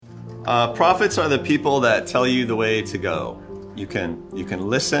Prophets are the people that tell you the way to go. You can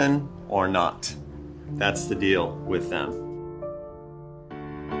listen or not. That's the deal with them.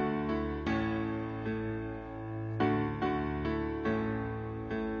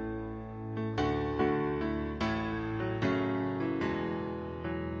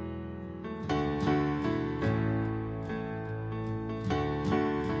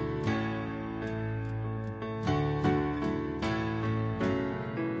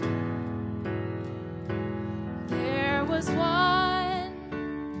 Was one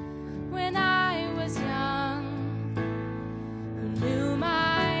when I was young who knew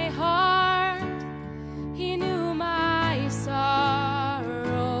my heart, he knew my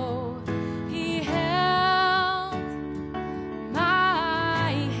sorrow, he held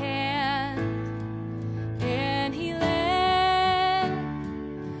my hand and he led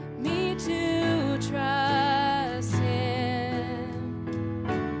me to trust him.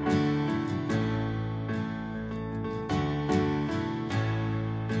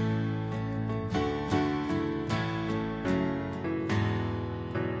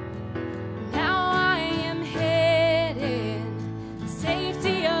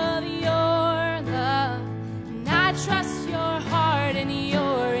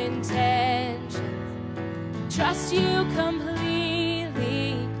 Trust you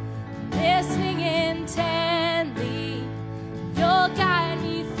completely, listening intently. You'll guide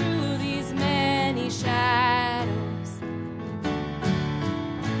me through these many shadows.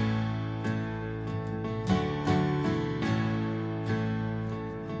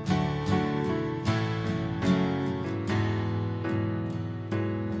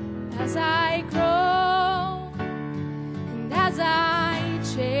 As I grow and as I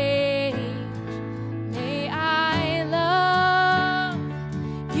change,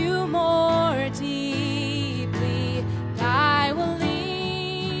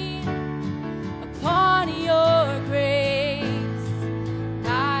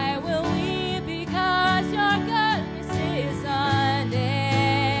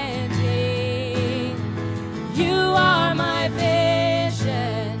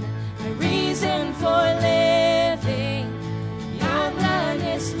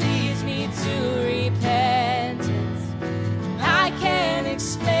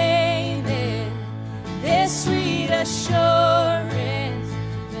 assurance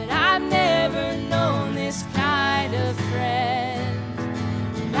that I've never known this kind of friend.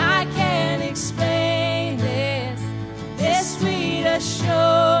 And I can't explain this sweet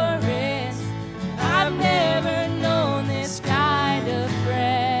assurance that I've never known this kind of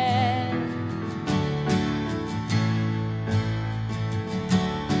friend.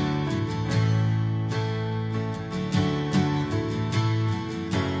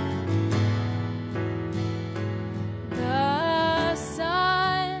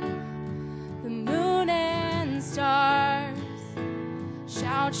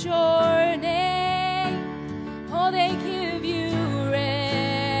 Shout your name, oh, they give you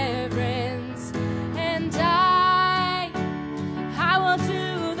reverence, and I will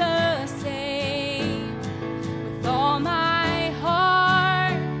do the same with all my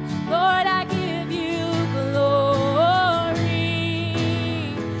heart. Lord, I give you glory.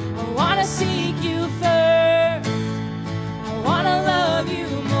 I want to seek you first. I want to love you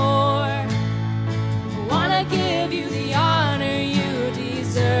more. I want to give you the honor you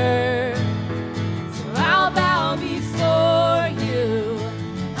deserve.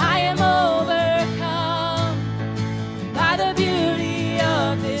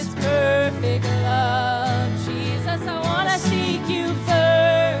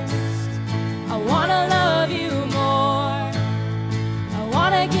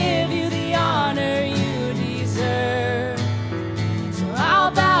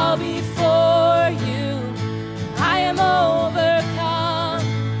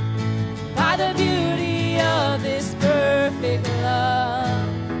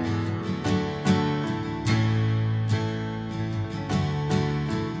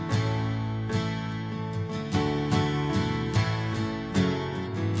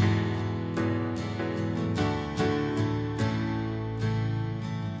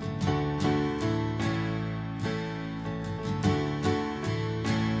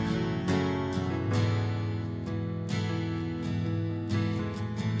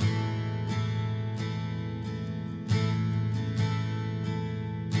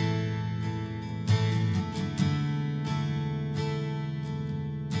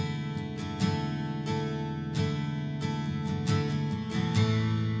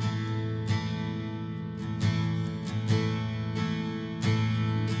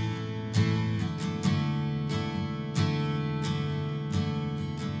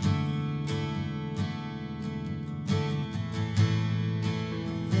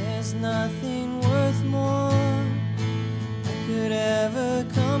 There's nothing worth more that could ever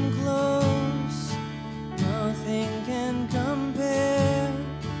come close. Nothing can compare.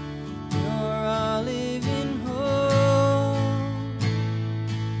 You're our living hope.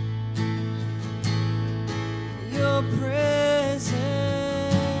 Your presence,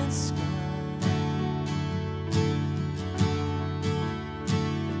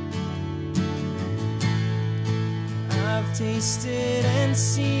 I've tasted and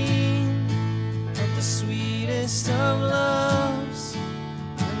seen of the sweetest of loves,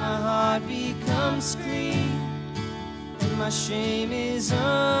 and my heart becomes free, and my shame is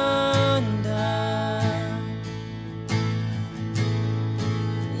undone.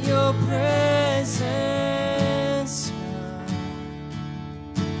 Your presence, God.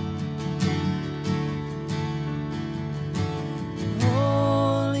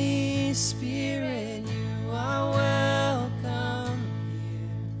 Holy Spirit, you are welcome here.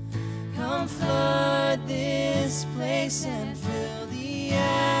 Come flood this place and fill the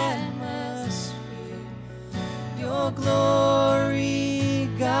atmosphere. Your glory,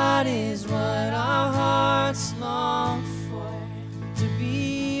 God, is what our hearts long for, to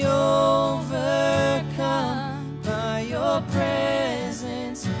be overcome by your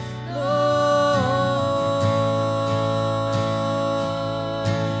presence, Lord.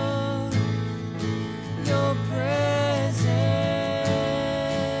 Your presence.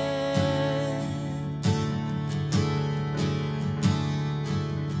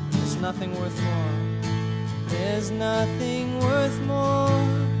 There's nothing worth more. There's nothing worth more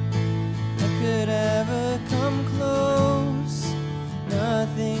that could ever come close.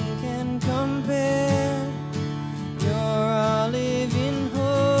 Nothing can compare. You're our living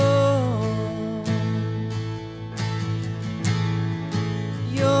hope.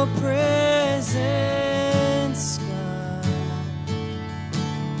 Your presence, God.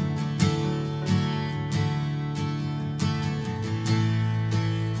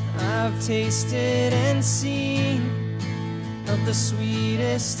 I've tasted and seen of the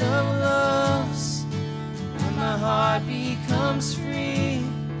sweetest of loves, and my heart becomes free,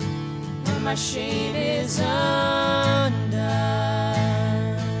 and my shame is undone.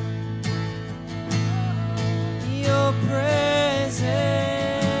 Your presence,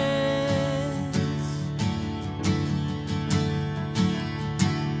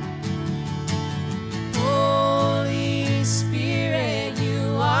 Holy Spirit,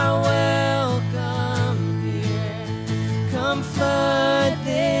 you are welcome here. Come flood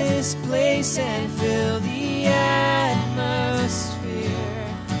this place and fill the atmosphere.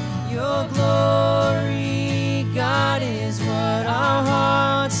 Your glory, God, is what our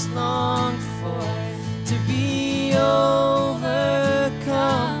hearts long for, to be overcome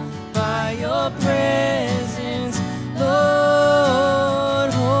by your presence,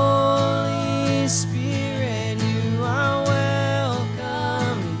 Lord. Holy Spirit, you are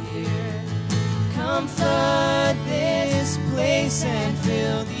welcome here. Come flood this place and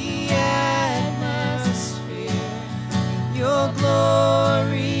fill the atmosphere. Your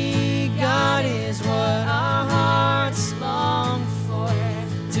glory, God, is what our hearts long for,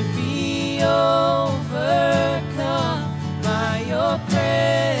 to be overcome by your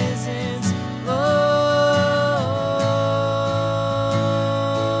presence, Lord.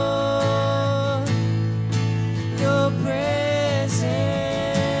 Your presence.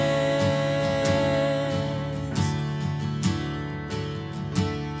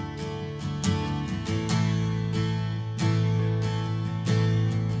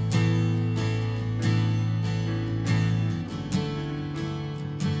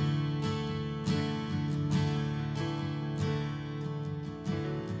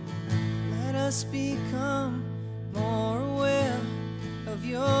 Let us become more aware of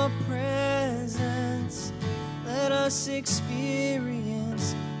your presence. Let us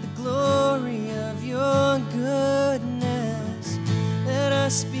experience the glory of your goodness. Let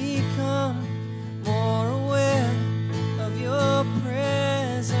us become more aware of your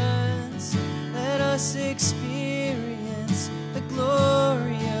presence. Let us experience the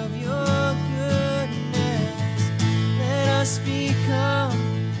glory of your goodness. Let us become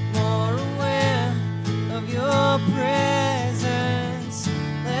more aware of your presence.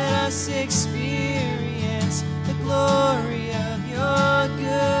 Let us experience the glory of your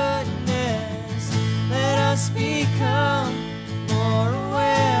goodness. Let us become more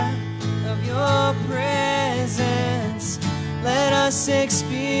aware of your presence. Let us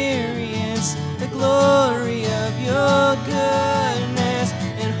experience the glory of your goodness.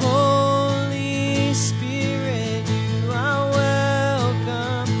 And Holy Spirit, you are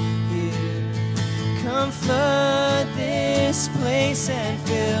welcome here. Come flood this place and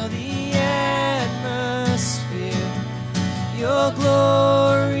fill the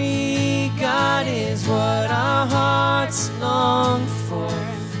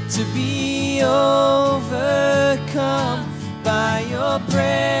to be overcome by your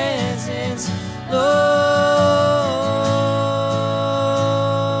presence, Lord.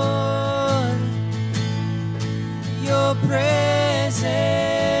 Your presence,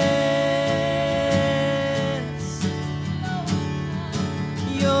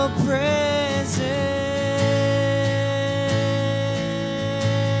 your presence,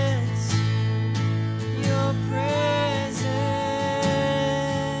 your presence.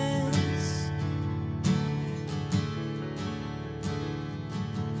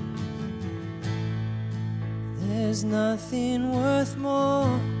 There's nothing worth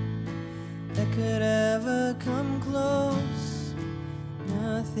more that could ever come close.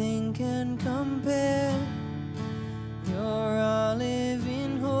 Nothing can compare. You're our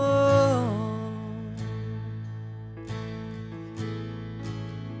living hope.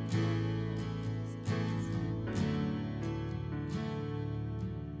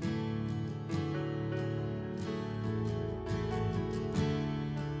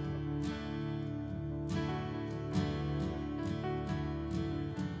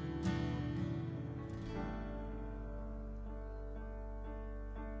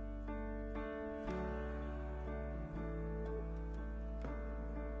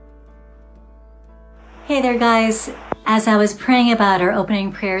 Hey there, guys. As I was praying about our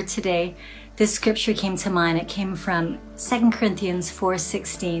opening prayer today, this scripture came to mind. It came from 2 Corinthians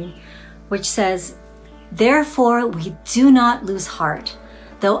 4:16, which says, "Therefore we do not lose heart.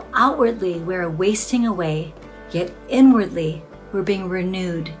 Though outwardly we're wasting away, yet inwardly we're being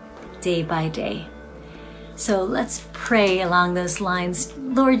renewed day by day." So let's pray along those lines.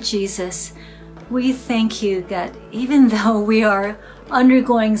 Lord Jesus, we thank you that even though we are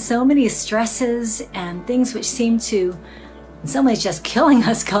undergoing so many stresses and things which seem to, in some ways, just killing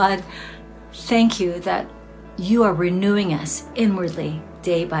us, God, thank you that you are renewing us inwardly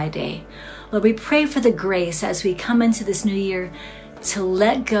day by day. Lord, we pray for the grace as we come into this new year to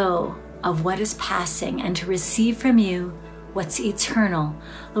let go of what is passing and to receive from you what's eternal.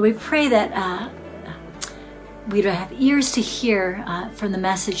 Lord, we pray that we'd have ears to hear from the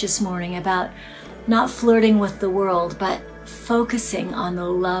message this morning about not flirting with the world, but focusing on the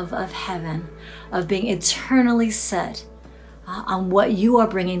love of heaven, of being eternally set on what you are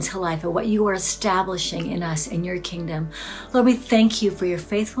bringing to life and what you are establishing in us in your kingdom. Lord, we thank you for your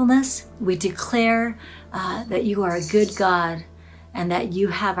faithfulness. We declare that you are a good God and that you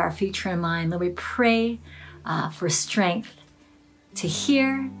have our future in mind. Lord, we pray for strength to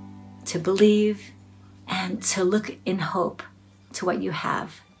hear, to believe, and to look in hope to what you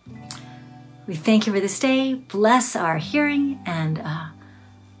have. We thank you for this day. Bless our hearing and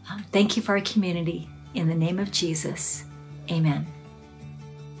thank you for our community. In the name of Jesus, amen.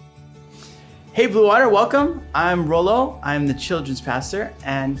 Hey Blue Water, welcome. I'm Rollo. I'm the children's pastor,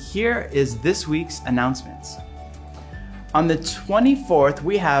 and here is this week's announcements. On the 24th,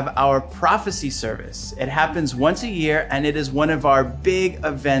 we have our prophecy service. It happens once a year, and it is one of our big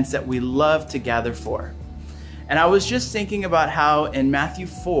events that we love to gather for. And I was just thinking about how in Matthew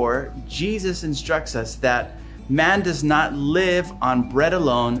 4, Jesus instructs us that man does not live on bread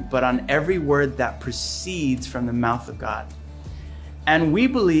alone, but on every word that proceeds from the mouth of God. And we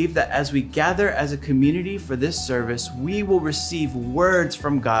believe that as we gather as a community for this service, we will receive words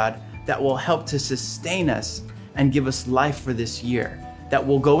from God that will help to sustain us and give us life for this year, that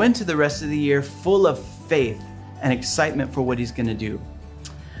will go into the rest of the year full of faith and excitement for what He's going to do.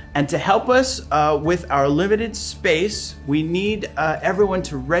 And to help us with our limited space, we need everyone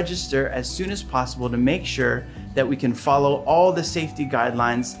to register as soon as possible to make sure that we can follow all the safety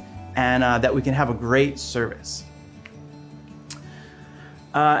guidelines and that we can have a great service.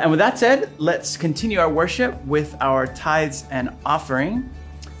 And with that said, let's continue our worship with our tithes and offering.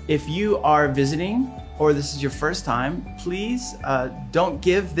 If you are visiting or this is your first time, please don't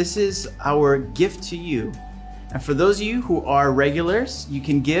give. This is our gift to you. And for those of you who are regulars, you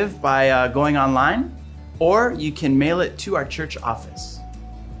can give by going online, or you can mail it to our church office.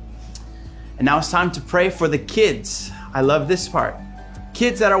 And now it's time to pray for the kids. I love this part.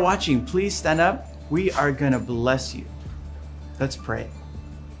 Kids that are watching, please stand up. We are going to bless you. Let's pray.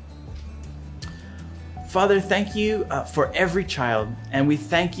 Father, thank you for every child, and we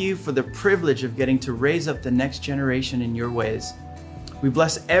thank you for the privilege of getting to raise up the next generation in your ways. We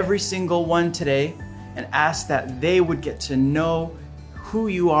bless every single one today and ask that they would get to know who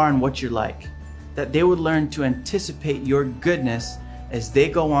you are and what you're like, that they would learn to anticipate your goodness as they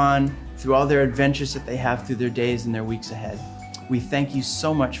go on through all their adventures that they have through their days and their weeks ahead. We thank you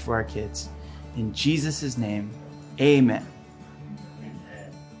so much for our kids. In Jesus' name, amen.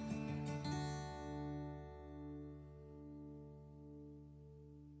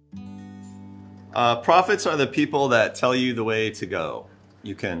 Prophets are the people that tell you the way to go.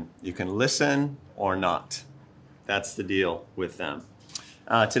 You can listen or not. That's the deal with them.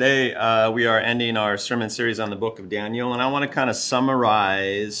 Today we are ending our sermon series on the book of Daniel, and I want to kind of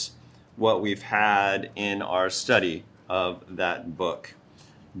summarize what we've had in our study of that book.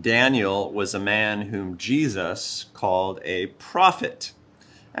 Daniel was a man whom Jesus called a prophet,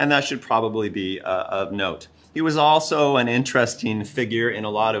 and that should probably be of note. He was also an interesting figure in a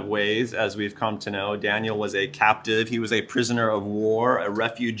lot of ways, as we've come to know. Daniel was a captive. He was a prisoner of war, a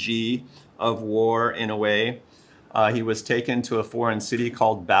refugee of war in a way. He was taken to a foreign city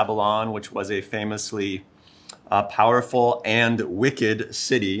called Babylon, which was a famously powerful and wicked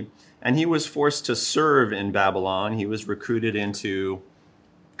city. And he was forced to serve in Babylon. He was recruited into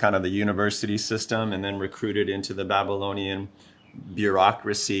kind of the university system and then recruited into the Babylonian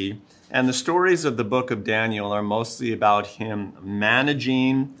bureaucracy. And the stories of the book of Daniel are mostly about him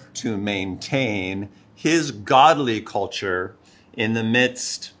managing to maintain his godly culture in the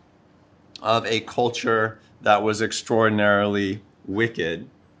midst of a culture that was extraordinarily wicked.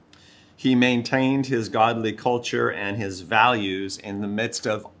 He maintained his godly culture and his values in the midst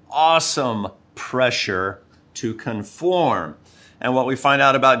of awesome pressure to conform. And what we find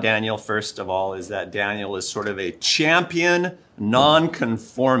out about Daniel, first of all, is that Daniel is sort of a champion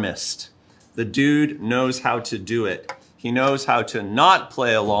nonconformist. The dude knows how to do it. He knows how to not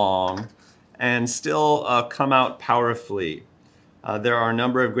play along and still come out powerfully. There are a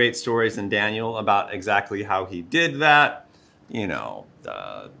number of great stories in Daniel about exactly how he did that. You know,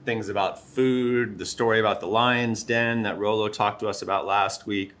 things about food, the story about the lion's den that Rollo talked to us about last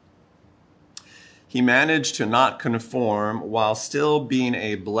week. He managed to not conform while still being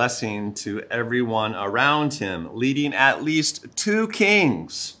a blessing to everyone around him, leading at least 2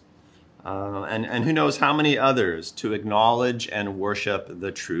 kings, and who knows how many others, to acknowledge and worship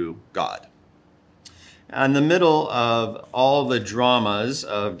the true God. In the middle of all the dramas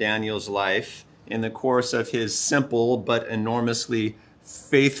of Daniel's life, in the course of his simple but enormously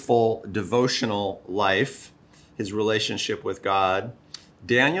faithful devotional life, his relationship with God,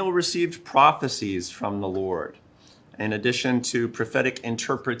 Daniel received prophecies from the Lord, in addition to prophetic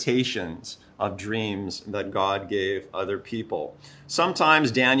interpretations of dreams that God gave other people. Sometimes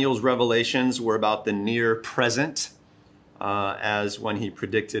Daniel's revelations were about the near present, as when he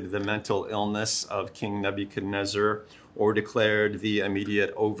predicted the mental illness of King Nebuchadnezzar or declared the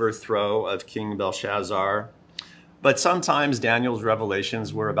immediate overthrow of King Belshazzar. But sometimes Daniel's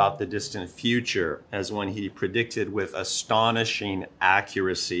revelations were about the distant future, as when he predicted with astonishing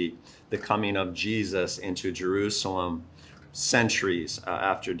accuracy the coming of Jesus into Jerusalem centuries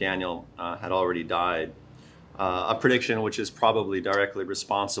after Daniel had already died. A prediction which is probably directly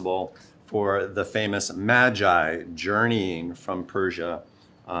responsible for the famous Magi journeying from Persia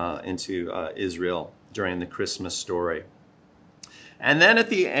into Israel during the Christmas story. And then at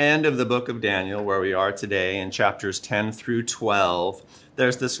the end of the book of Daniel, where we are today in chapters 10 through 12,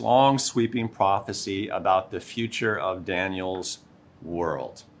 there's this long sweeping prophecy about the future of Daniel's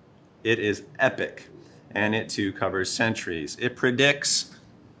world. It is epic, and it too covers centuries. It predicts,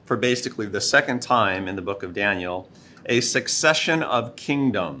 for basically the second time in the book of Daniel, a succession of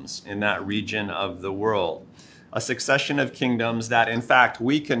kingdoms in that region of the world. A succession of kingdoms that, in fact,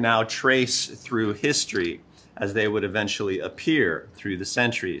 we can now trace through history as they would eventually appear through the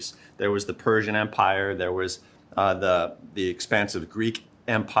centuries. There was the Persian Empire, there was the expansive Greek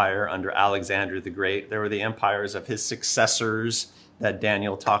Empire under Alexander the Great. There were the empires of his successors that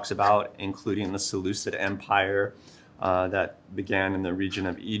Daniel talks about, including the Seleucid Empire that began in the region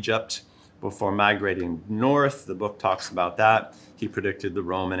of Egypt before migrating north. The book talks about that. He predicted the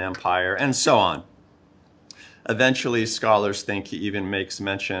Roman Empire, and so on. Eventually, scholars think he even makes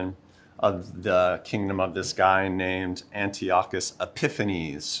mention of the kingdom of this guy named Antiochus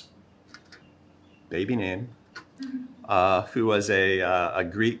Epiphanes, baby name, who was a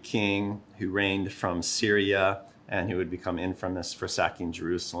Greek king who reigned from Syria and who would become infamous for sacking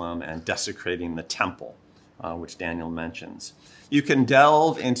Jerusalem and desecrating the temple, which Daniel mentions. You can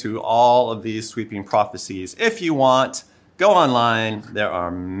delve into all of these sweeping prophecies if you want. Go online. There are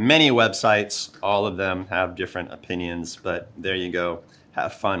many websites. All of them have different opinions, but there you go.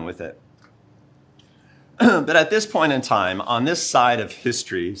 Have fun with it. But at this point in time, on this side of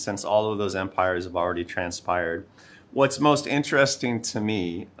history, since all of those empires have already transpired, what's most interesting to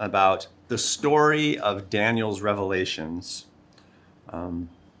me about the story of Daniel's revelations,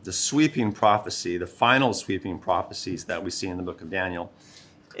 the sweeping prophecy, the final sweeping prophecies that we see in the book of Daniel,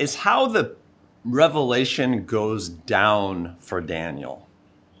 is how the revelation goes down for Daniel.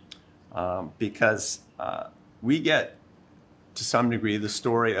 Because we get to some degree, the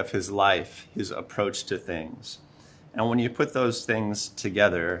story of his life, his approach to things. And when you put those things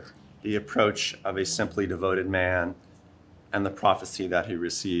together, the approach of a simply devoted man and the prophecy that he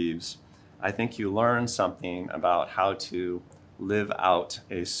receives, I think you learn something about how to live out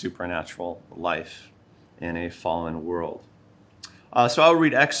a supernatural life in a fallen world. So I'll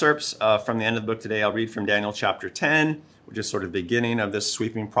read excerpts from the end of the book today. I'll read from Daniel chapter 10, which is sort of the beginning of this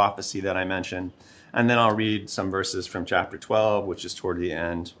sweeping prophecy that I mentioned. And then I'll read some verses from chapter 12, which is toward the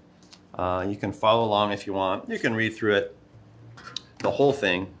end. You can follow along if you want. You can read through it, the whole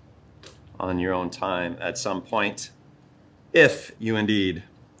thing, on your own time at some point, if you indeed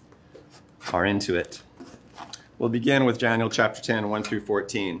are into it. We'll begin with Daniel chapter 10, 1 through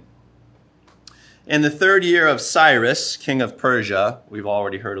 14. In the 3rd year of Cyrus, king of Persia, we've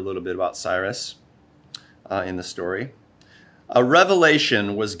already heard a little bit about Cyrus in the story, a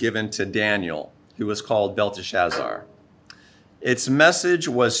revelation was given to Daniel, who was called Belteshazzar. Its message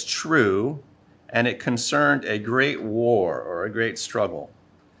was true, and it concerned a great war or a great struggle.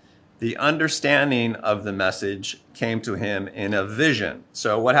 The understanding of the message came to him in a vision.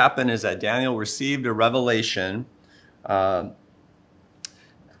 So what happened is that Daniel received a revelation, and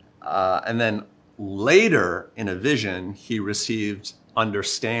then later in a vision, he received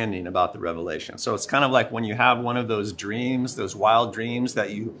understanding about the revelation. So it's kind of like when you have one of those dreams, those wild dreams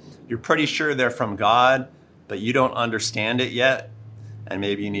that you're pretty sure they're from God, but you don't understand it yet. And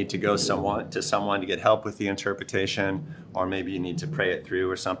maybe you need to go to someone to get help with the interpretation, or maybe you need to pray it through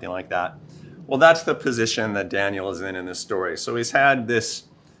or something like that. Well, that's the position that Daniel is in this story. So he's had this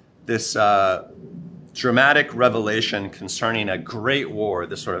dramatic revelation concerning a great war,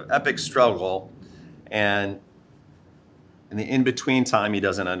 this sort of epic struggle, and in the in-between time, he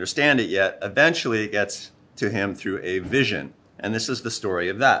doesn't understand it yet. Eventually, it gets to him through a vision, and this is the story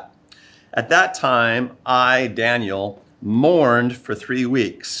of that. At that time, I, Daniel, mourned for 3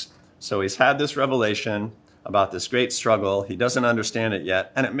 weeks. So he's had this revelation about this great struggle. He doesn't understand it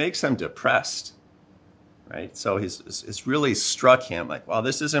yet, and it makes him depressed, right? So it's really struck him like, well,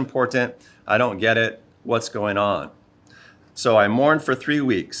 this is important. I don't get it. What's going on? So I mourned for 3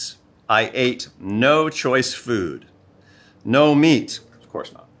 weeks. I ate no choice food, no meat, of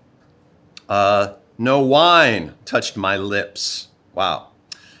course not. No wine touched my lips. Wow.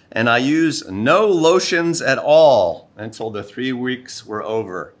 And I used no lotions at all until the 3 weeks were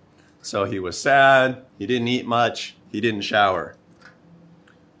over. So he was sad. He didn't eat much. He didn't shower.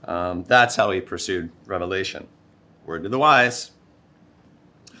 That's how he pursued revelation. Word to the wise.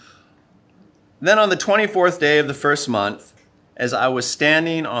 Then on the 24th day of the 1st month, as I was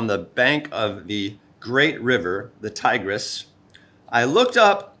standing on the bank of the great river, the Tigris, I looked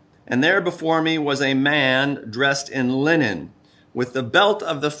up, and there before me was a man dressed in linen, with the belt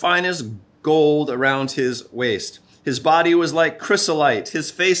of the finest gold around his waist. His body was like chrysolite,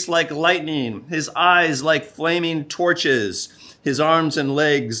 his face like lightning, his eyes like flaming torches, his arms and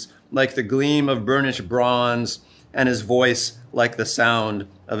legs like the gleam of burnished bronze, and his voice like the sound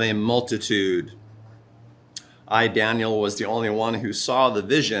of a multitude. I, Daniel, was the only one who saw the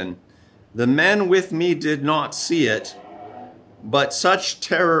vision. The men with me did not see it, but such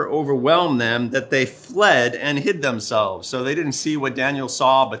terror overwhelmed them that they fled and hid themselves. So they didn't see what Daniel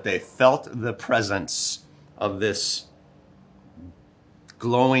saw, but they felt the presence of this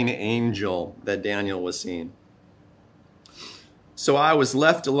glowing angel that Daniel was seeing. So I was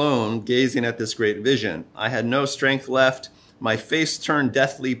left alone, gazing at this great vision. I had no strength left. My face turned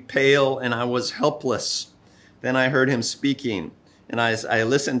deathly pale, and I was helpless. Then I heard him speaking, and as I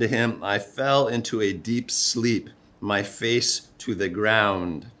listened to him, I fell into a deep sleep, my face to the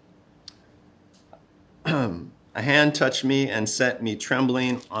ground. A hand touched me and set me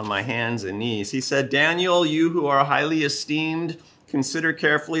trembling on my hands and knees. He said, Daniel, you who are highly esteemed, consider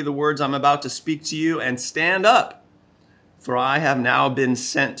carefully the words I'm about to speak to you and stand up, for I have now been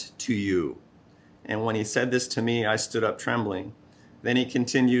sent to you. And when he said this to me, I stood up trembling. Then he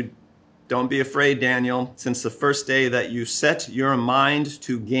continued, don't be afraid, Daniel, since the first day that you set your mind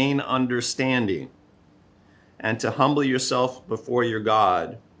to gain understanding and to humble yourself before your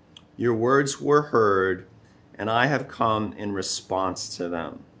God, your words were heard, and I have come in response to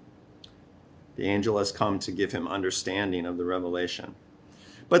them. The angel has come to give him understanding of the revelation.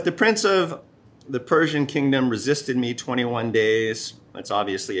 But the prince of the Persian kingdom resisted me 21 days. That's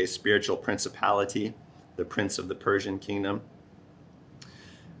obviously a spiritual principality, the prince of the Persian kingdom.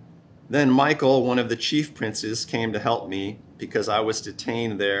 Then Michael, one of the chief princes, came to help me because I was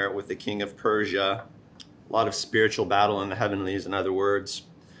detained there with the king of Persia. A lot of spiritual battle in the heavenlies, in other words.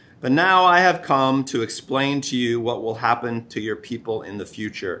 But now I have come to explain to you what will happen to your people in the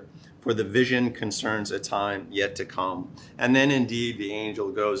future. for the vision concerns a time yet to come. And then indeed the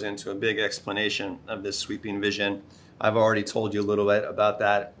angel goes into a big explanation of this sweeping vision. I've already told you a little bit about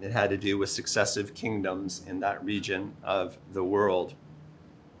that. It had to do with successive kingdoms in that region of the world.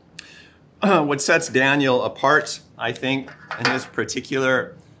 What sets Daniel apart, I think, in his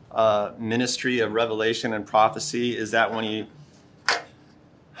particular ministry of revelation and prophecy is that when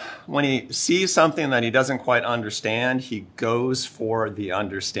he sees something that he doesn't quite understand, he goes for the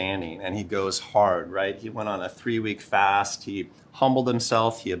understanding, and he goes hard, right? He went on a 3-week fast. He humbled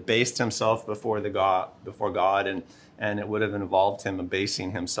himself. He abased himself before God, and it would have involved him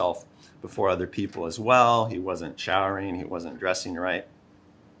abasing himself before other people as well. He wasn't showering. He wasn't dressing right.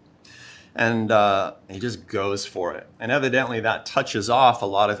 And he just goes for it. And evidently that touches off a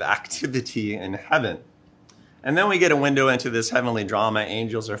lot of activity in heaven. And then we get a window into this heavenly drama.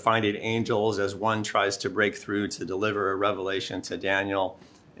 Angels are finding angels as one tries to break through to deliver a revelation to Daniel.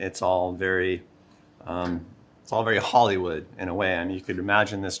 It's all very Hollywood in a way. I mean, you could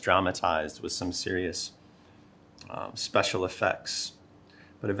imagine this dramatized with some serious special effects.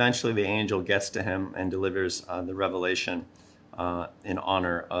 But eventually the angel gets to him and delivers the revelation in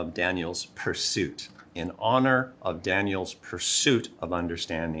honor of Daniel's pursuit. In honor of Daniel's pursuit of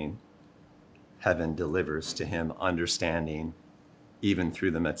understanding, heaven delivers to him understanding even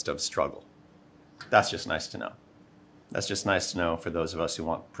through the midst of struggle. That's just nice to know. That's just nice to know for those of us who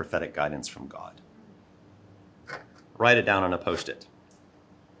want prophetic guidance from God. Write it down on a Post-it.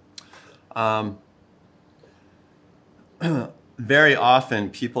 Very often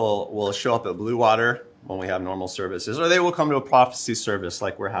people will show up at Blue Water when we have normal services, or they will come to a prophecy service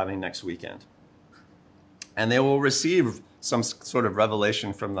like we're having next weekend. And they will receive some sort of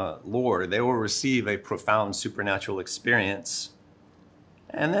revelation from the Lord. They will receive a profound supernatural experience,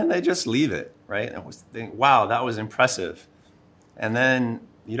 and then they just leave it, right? And think, wow, that was impressive. And then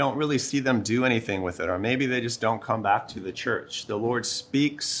you don't really see them do anything with it, or maybe they just don't come back to the church. The Lord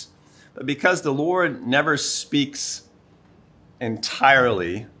speaks, but because the Lord never speaks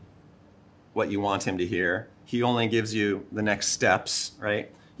entirely what you want him to hear, he only gives you the next steps,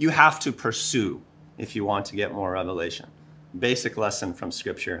 right? You have to pursue if you want to get more revelation. Basic lesson from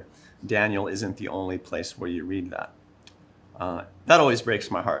Scripture. Daniel isn't the only place where you read that. That always breaks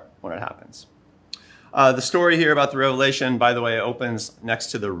my heart when it happens. The story here about the revelation, by the way, opens next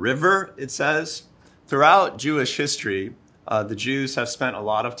to the river, it says. Throughout Jewish history, the Jews have spent a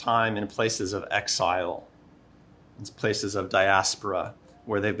lot of time in places of exile, in places of diaspora,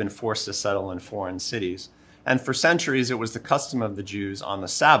 where they've been forced to settle in foreign cities. And for centuries, it was the custom of the Jews on the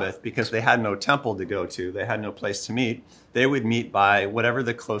Sabbath, because they had no temple to go to, they had no place to meet. They would meet by whatever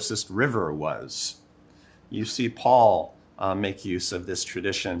the closest river was. You see Paul make use of this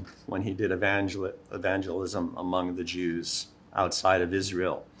tradition when he did evangelism among the Jews outside of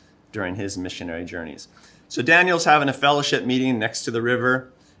Israel during his missionary journeys. So Daniel's having a fellowship meeting next to the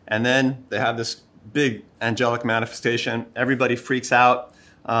river, and then they have this big angelic manifestation. Everybody freaks out.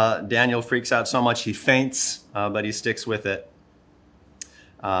 Daniel freaks out so much he faints, but he sticks with it.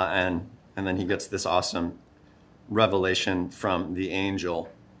 And then he gets this awesome revelation from the angel.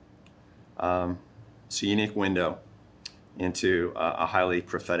 It's a unique window into a highly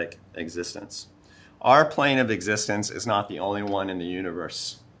prophetic existence. Our plane of existence is not the only one in the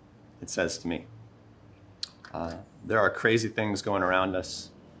universe, it says to me. There are crazy things going on around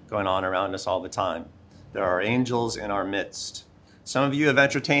us all the time. There are angels in our midst. Some of you have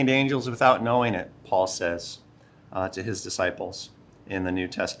entertained angels without knowing it, Paul says to his disciples in the New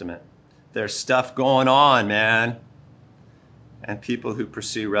Testament. There's stuff going on, man. And people who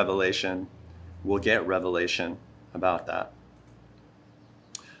pursue revelation will get revelation about that.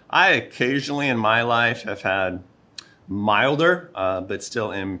 I occasionally in my life have had milder, but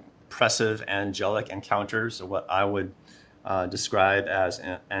still impressive angelic encounters, or what I would describe as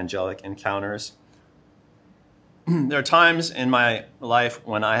angelic encounters. There are times in my life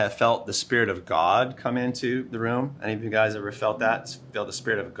when I have felt the Spirit of God come into the room. Any of you guys ever felt that? Feel the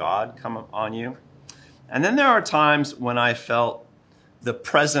Spirit of God come on you? And then there are times when I felt the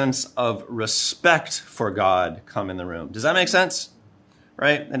presence of respect for God come in the room. Does that make sense?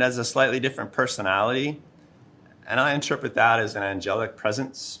 Right? It has a slightly different personality. And I interpret that as an angelic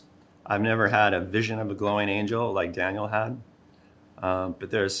presence. I've never had a vision of a glowing angel like Daniel had.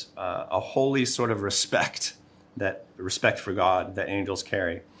 But there's a holy sort of respect for God that angels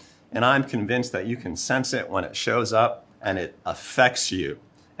carry. And I'm convinced that you can sense it when it shows up and it affects you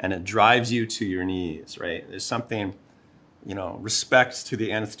and it drives you to your knees, right? There's something, respect to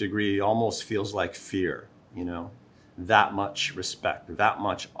the nth degree almost feels like fear, that much respect, that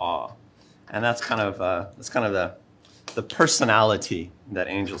much awe. And that's kind of the the personality that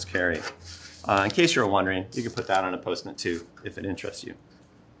angels carry. In case you're wondering, you can put that on a post-it too, if it interests you.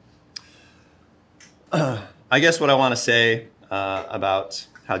 I guess what I want to say about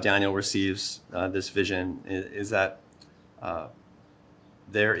how Daniel receives this vision is that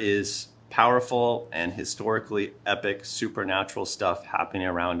there is powerful and historically epic supernatural stuff happening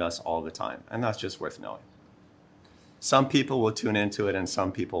around us all the time, and that's just worth knowing. Some people will tune into it and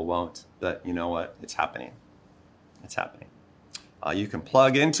some people won't, but you know what? It's happening. It's happening. You can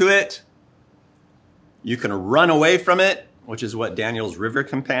plug into it. You can run away from it, which is what Daniel's river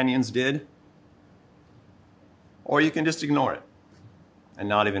companions did. Or you can just ignore it and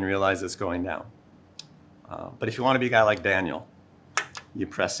not even realize it's going down. But if you want to be a guy like Daniel, you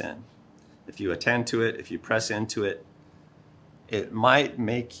press in. If you attend to it, if you press into it, it might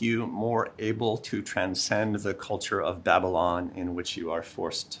make you more able to transcend the culture of Babylon in which you are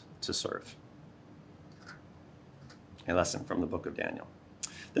forced to serve. A lesson from the book of Daniel.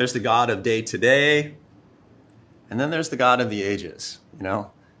 There's the God of day to day, and then there's the God of the ages. You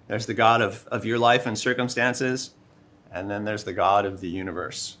know, there's the God of your life and circumstances, and then there's the God of the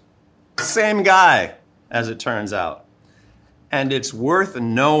universe. Same guy, as it turns out. And it's worth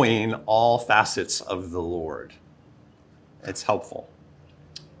knowing all facets of the Lord. It's helpful.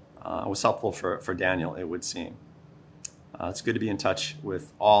 It was helpful for Daniel, it would seem. It's good to be in touch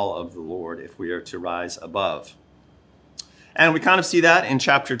with all of the Lord if we are to rise above. And we kind of see that in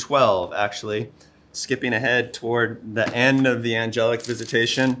chapter 12, actually. Skipping ahead toward the end of the angelic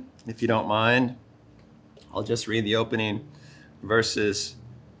visitation, if you don't mind. I'll just read the opening verses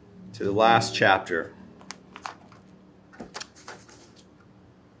to the last chapter.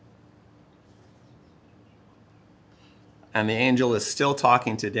 And the angel is still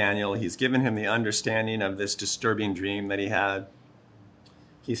talking to Daniel. He's given him the understanding of this disturbing dream that he had.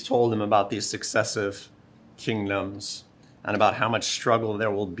 He's told him about these successive kingdoms and about how much struggle there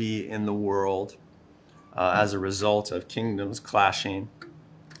will be in the world as a result of kingdoms clashing.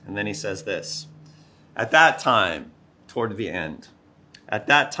 And then he says this, at that time, toward the end, at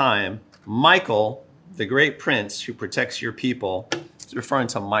that time, Michael, the great prince who protects your people, is referring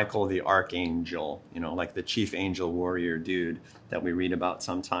to Michael the archangel, you know, like the chief angel warrior dude that we read about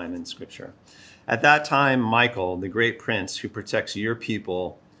sometime in Scripture. At that time, Michael, the great prince who protects your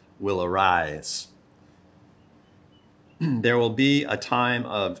people, will arise. There will be a time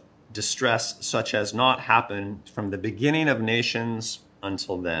of distress such as not happened from the beginning of nations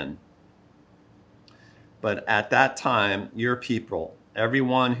until then. But at that time, your people,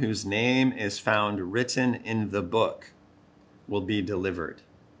 everyone whose name is found written in the book, will be delivered.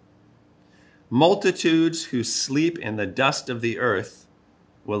 Multitudes who sleep in the dust of the earth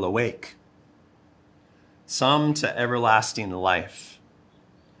will awake. Some to everlasting life,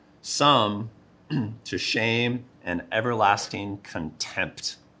 some to shame and everlasting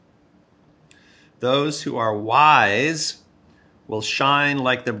contempt. Those who are wise will shine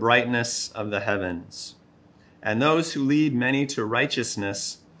like the brightness of the heavens, and those who lead many to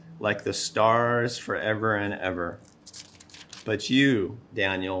righteousness like the stars forever and ever. But you,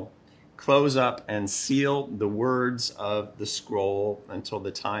 Daniel, close up and seal the words of the scroll until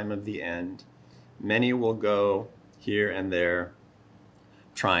the time of the end. Many will go here and there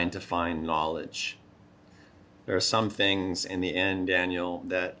trying to find knowledge. There are some things in the end, Daniel,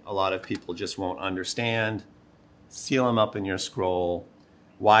 that a lot of people just won't understand. Seal them up in your scroll.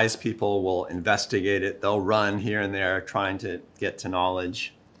 Wise people will investigate it. They'll run here and there trying to get to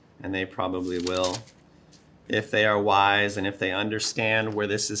knowledge, and they probably will. If they are wise and if they understand where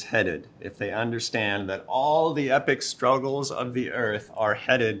this is headed, if they understand that all the epic struggles of the earth are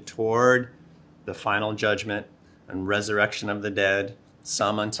headed toward the final judgment and resurrection of the dead,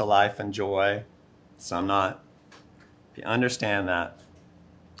 some unto life and joy, some not. If you understand that,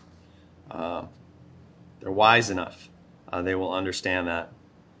 they're wise enough. They will understand that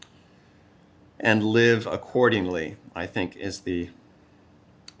and live accordingly, I think, is the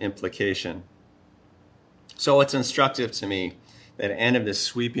implication. So it's instructive to me that at the end of this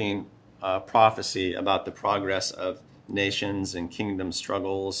sweeping prophecy about the progress of nations and kingdom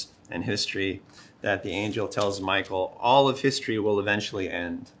struggles and history, that the angel tells Michael all of history will eventually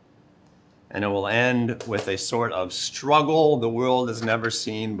end. And it will end with a sort of struggle the world has never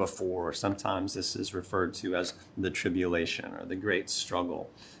seen before. Sometimes this is referred to as the tribulation or the great struggle.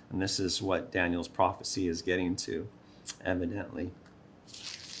 And this is what Daniel's prophecy is getting to, evidently.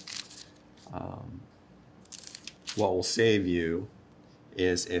 What will save you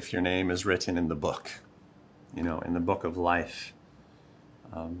is if your name is written in the book, you know, in the book of life.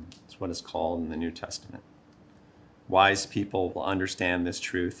 It's what is called in the New Testament. Wise people will understand this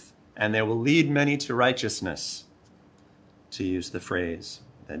truth, and they will lead many to righteousness. to use the phrase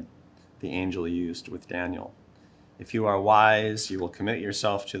that the angel used with Daniel. If you are wise, you will commit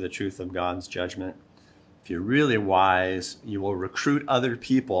yourself to the truth of God's judgment. If you're really wise, you will recruit other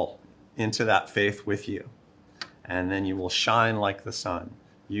people into that faith with you. And then you will shine like the sun.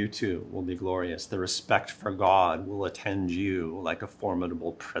 You too will be glorious. The respect for God will attend you like a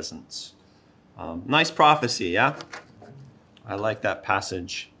formidable presence. Nice prophecy, yeah? I like that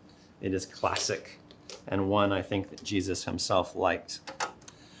passage. It is classic and one I think that Jesus himself liked.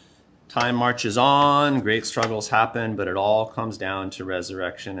 Time marches on, great struggles happen, but it all comes down to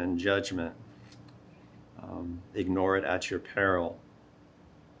resurrection and judgment. Ignore it at your peril.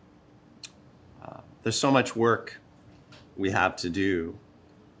 There's so much work we have to do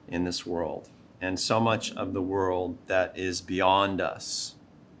in this world, and so much of the world that is beyond us.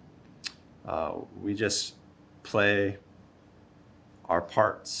 We just play our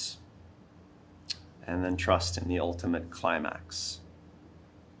parts and then trust in the ultimate climax.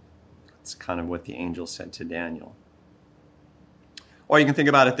 It's kind of what the angel said to Daniel. Or you can think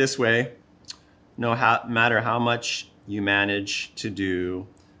about it this way. No matter how much you manage to do,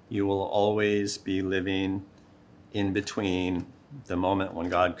 you will always be living in between the moment when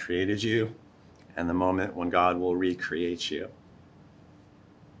God created you and the moment when God will recreate you.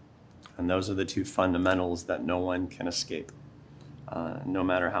 And those are the two fundamentals that no one can escape, no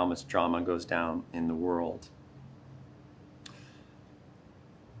matter how much drama goes down in the world.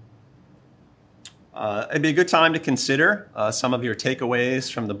 It'd be a good time to consider some of your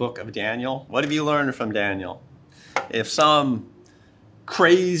takeaways from the book of Daniel. What have you learned from Daniel? If some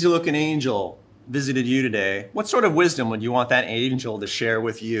crazy-looking angel visited you today, what sort of wisdom would you want that angel to share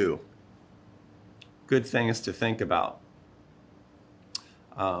with you? Good things to think about.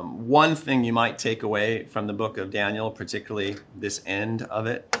 One thing you might take away from the book of Daniel, particularly this end of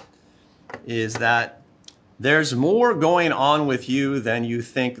it, is that there's more going on with you than you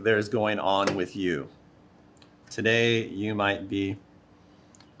think there's going on with you. Today, you might be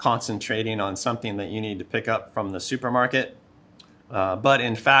concentrating on something that you need to pick up from the supermarket. But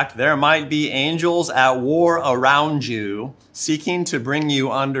in fact, there might be angels at war around you, seeking to bring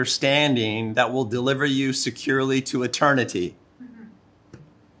you understanding that will deliver you securely to eternity.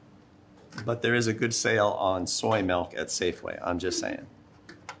 But there is a good sale on soy milk at Safeway. I'm just saying.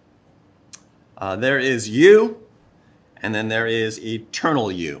 There is you, and then there is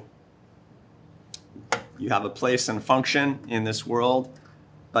eternal you. You have a place and function in this world,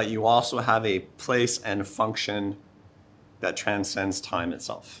 but you also have a place and function that transcends time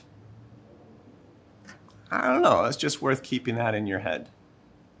itself. I don't know, it's just worth keeping that in your head.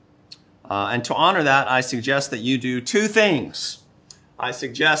 And to honor that, I suggest that you do two things. I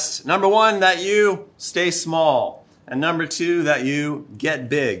suggest, number one, that you stay small, and number two, that you get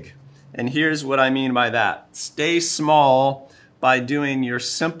big. And here's what I mean by that. Stay small by doing your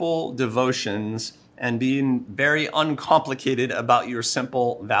simple devotions and being very uncomplicated about your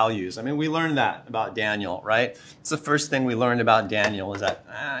simple values. I mean, we learned that about Daniel, right? It's the first thing we learned about Daniel is that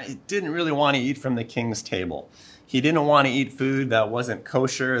he didn't really want to eat from the king's table. He didn't want to eat food that wasn't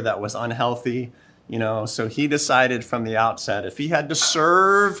kosher, that was unhealthy, so he decided from the outset, if he had to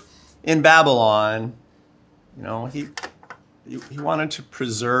serve in Babylon, he wanted to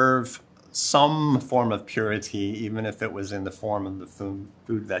preserve some form of purity, even if it was in the form of the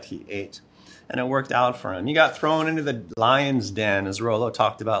food that he ate. And it worked out for him. He got thrown into the lion's den, as Rollo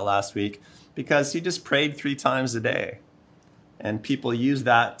talked about last week, because he just prayed 3 times a day. And people used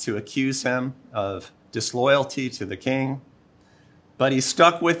that to accuse him of disloyalty to the king. But he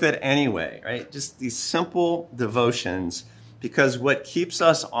stuck with it anyway, right? Just these simple devotions, because what keeps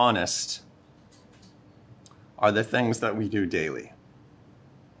us honest are the things that we do daily.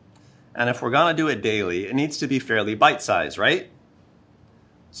 And if we're going to do it daily, it needs to be fairly bite-sized, right?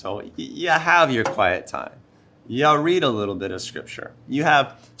 So you have your quiet time. You read a little bit of scripture. You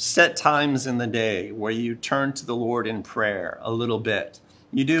have set times in the day where you turn to the Lord in prayer a little bit.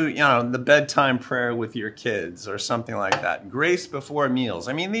 You do, the bedtime prayer with your kids or something like that. Grace before meals.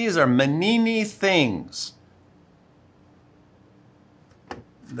 I mean, these are manini things.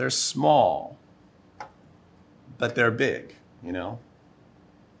 They're small, but they're big, And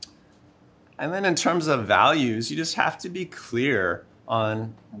then in terms of values, you just have to be clear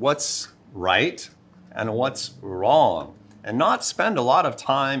on what's right and what's wrong and not spend a lot of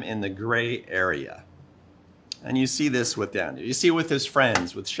time in the gray area. And you see this with Daniel. You see it with his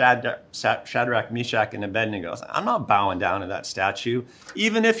friends, with Shadrach, Meshach, and Abednego. I'm not bowing down to that statue.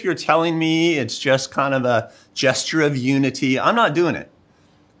 Even if you're telling me it's just kind of a gesture of unity, I'm not doing it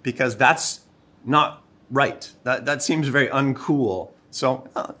because that's not right. That seems very uncool. So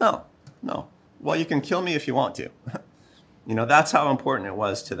no. Well, you can kill me if you want to. You know, that's how important it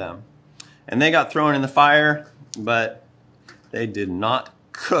was to them. And they got thrown in the fire, but they did not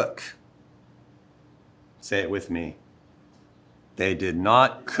cook. Say it with me. They did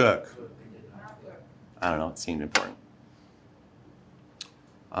not cook. I don't know, it seemed important.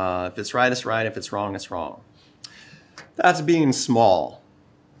 If it's right, it's right. If it's wrong, it's wrong. That's being small.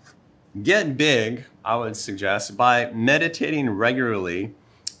 Get big, I would suggest, by meditating regularly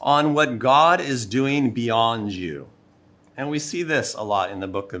on what God is doing beyond you. And we see this a lot in the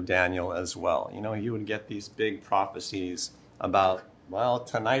book of Daniel as well. You know, you would get these big prophecies about, well,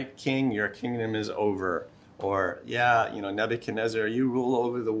 tonight, king, your kingdom is over. Or, yeah, you know, Nebuchadnezzar, you rule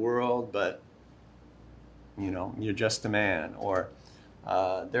over the world, but, you know, you're just a man. Or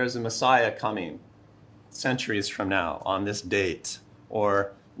there's a Messiah coming centuries from now on this date.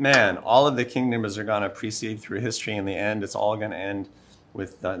 Or, man, all of the kingdoms are going to proceed through history. In the end, it's all going to end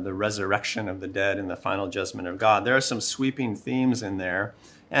with the resurrection of the dead and the final judgment of God. There are some sweeping themes in there.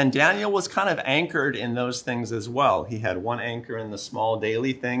 And Daniel was kind of anchored in those things as well. He had one anchor in the small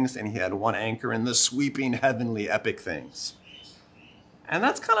daily things, and he had one anchor in the sweeping heavenly epic things. And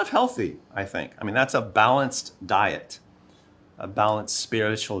that's kind of healthy, I think. I mean, that's a balanced diet, a balanced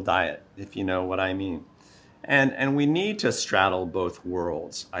spiritual diet, if you know what I mean. And we need to straddle both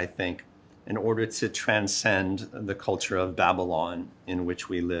worlds, I think, in order to transcend the culture of Babylon in which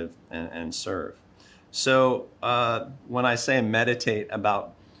we live and serve. So when I say meditate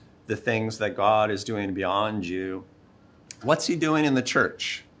about the things that God is doing beyond you, what's he doing in the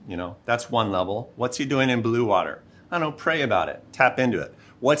church? You know, that's one level. What's he doing in Blue Water? I don't know, pray about it, tap into it.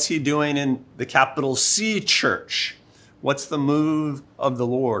 What's he doing in the capital C church? What's the move of the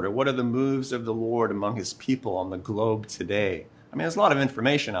Lord, or what are the moves of the Lord among his people on the globe today? I mean, there's a lot of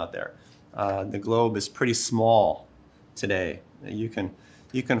information out there. The globe is pretty small today. You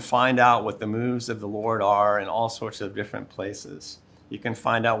can find out what the moves of the Lord are in all sorts of different places. You can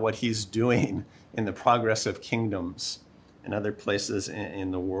find out what he's doing in the progress of kingdoms and other places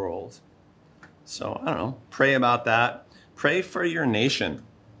in the world. So, I don't know, pray about that. Pray for your nation.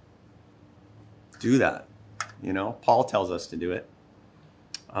 Do that. You know, Paul tells us to do it.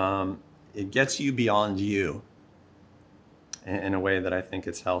 It gets you beyond you in a way that I think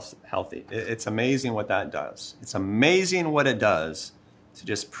it's healthy. It's amazing what that does. It's amazing what it does to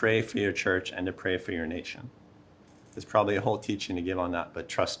just pray for your church and to pray for your nation. There's probably a whole teaching to give on that, but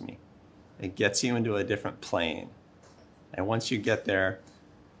trust me, it gets you into a different plane. And once you get there,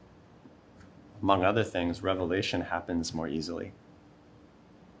 among other things, revelation happens more easily.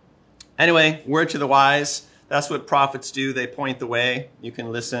 Anyway, word to the wise. That's what prophets do. They point the way. You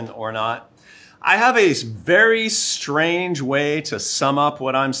can listen or not. I have a very strange way to sum up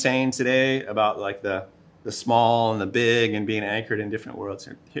what I'm saying today about like the small and the big and being anchored in different worlds.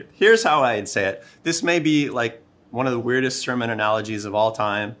 Here's how I'd say it. This may be like one of the weirdest sermon analogies of all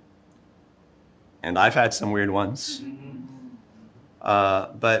time. And I've had some weird ones.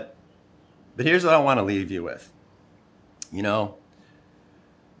 But here's what I want to leave you with. You know,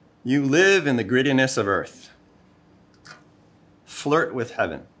 you live in the grittiness of earth. Flirt with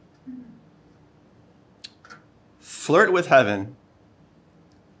heaven. Flirt with heaven.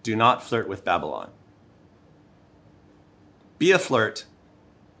 Do not flirt with Babylon. Be a flirt.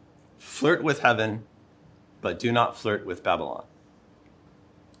 Flirt with heaven, but do not flirt with Babylon.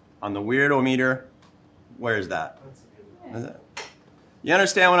 On the weirdo-meter, where is that? You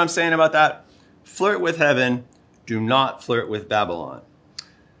understand what I'm saying about that? Flirt with heaven. Do not flirt with Babylon.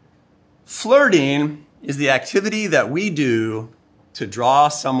 Flirting is the activity that we do to draw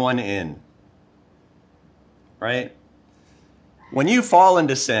someone in. Right? When you fall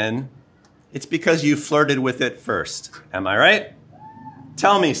into sin, it's because you flirted with it first. Am I right?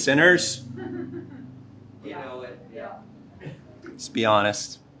 Tell me, sinners. You know it. Yeah. Let's be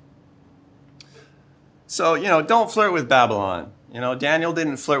honest. So, you know, don't flirt with Babylon. You know, Daniel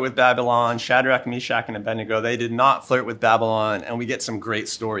didn't flirt with Babylon. Shadrach, Meshach, and Abednego, they did not flirt with Babylon. And we get some great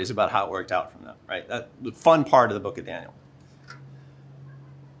stories about how it worked out from them, right? That's the fun part of the book of Daniel.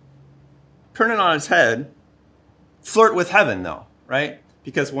 Turn it on its head. Flirt with heaven, though, right?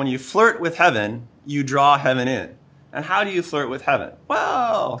 Because when you flirt with heaven, you draw heaven in. And how do you flirt with heaven?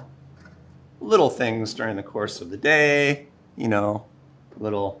 Well, little things during the course of the day, you know,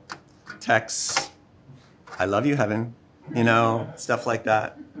 little texts. I love you, heaven. You know, stuff like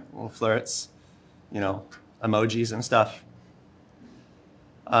that. Little flirts, you know, emojis and stuff.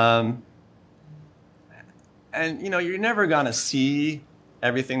 And, you know, you're never going to see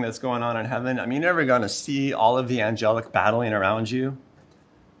everything that's going on in heaven. I mean, you're never going to see all of the angelic battling around you.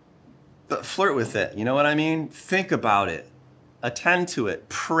 But flirt with it. You know what I mean? Think about it. Attend to it.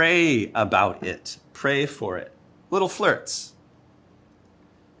 Pray about it. Pray for it. little flirts.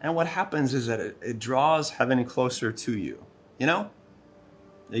 And what happens is that it draws heaven closer to you. You know?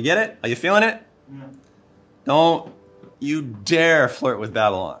 You get it? Are you feeling it? Yeah. Don't you dare flirt with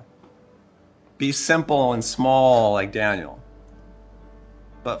Babylon. Be simple and small like Daniel.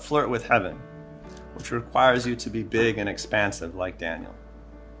 But flirt with heaven, which requires you to be big and expansive like Daniel.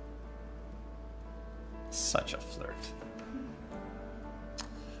 Such a flirt.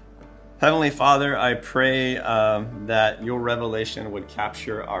 Heavenly Father, I pray that your revelation would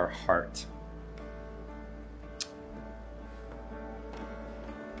capture our heart.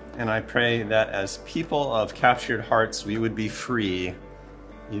 And I pray that as people of captured hearts, we would be free,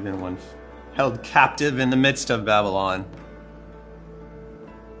 even when held captive in the midst of Babylon.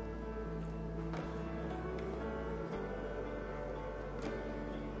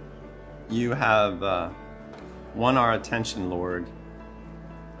 You have won our attention, Lord.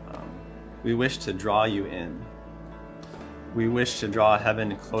 We wish to draw you in. We wish to draw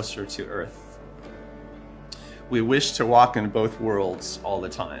heaven closer to earth. We wish to walk in both worlds all the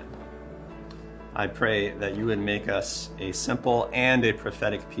time. I pray that you would make us a simple and a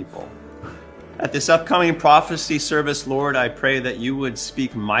prophetic people. At this upcoming prophecy service, Lord, I pray that you would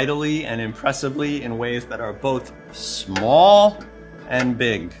speak mightily and impressively in ways that are both small and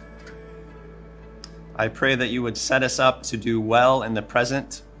big. I pray that you would set us up to do well in the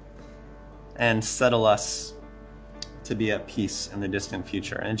present and settle us to be at peace in the distant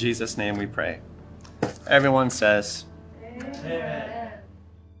future. In Jesus' name we pray. Everyone says, Amen.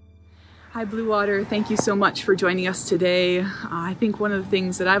 Hi, Blue Water. Thank you so much for joining us today. I think one of the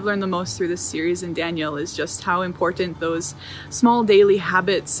things that I've learned the most through this series in Daniel is just how important those small daily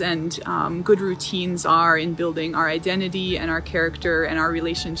habits and good routines are in building our identity and our character and our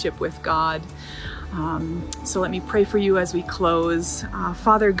relationship with God. So let me pray for you as we close.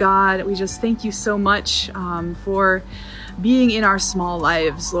 Father God, we just thank you so much for being in our small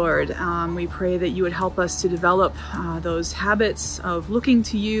lives, Lord. We pray that you would help us to develop those habits of looking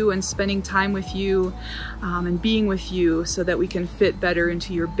to you and spending time with you and being with you so that we can fit better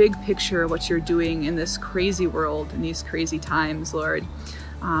into your big picture of what you're doing in this crazy world, in these crazy times, Lord.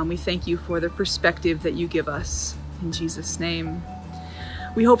 We thank you for the perspective that you give us. In Jesus' name.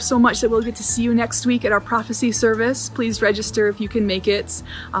 We hope so much that we'll get to see you next week at our prophecy service. Please register if you can make it.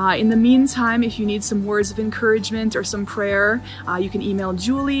 In the meantime, if you need some words of encouragement or some prayer, you can email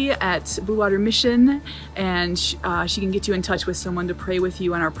Julie at Blue Water Mission, and she can get you in touch with someone to pray with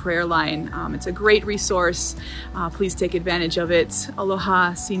you on our prayer line. It's a great resource. Please take advantage of it.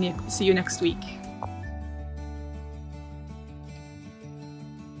 Aloha. See you next week.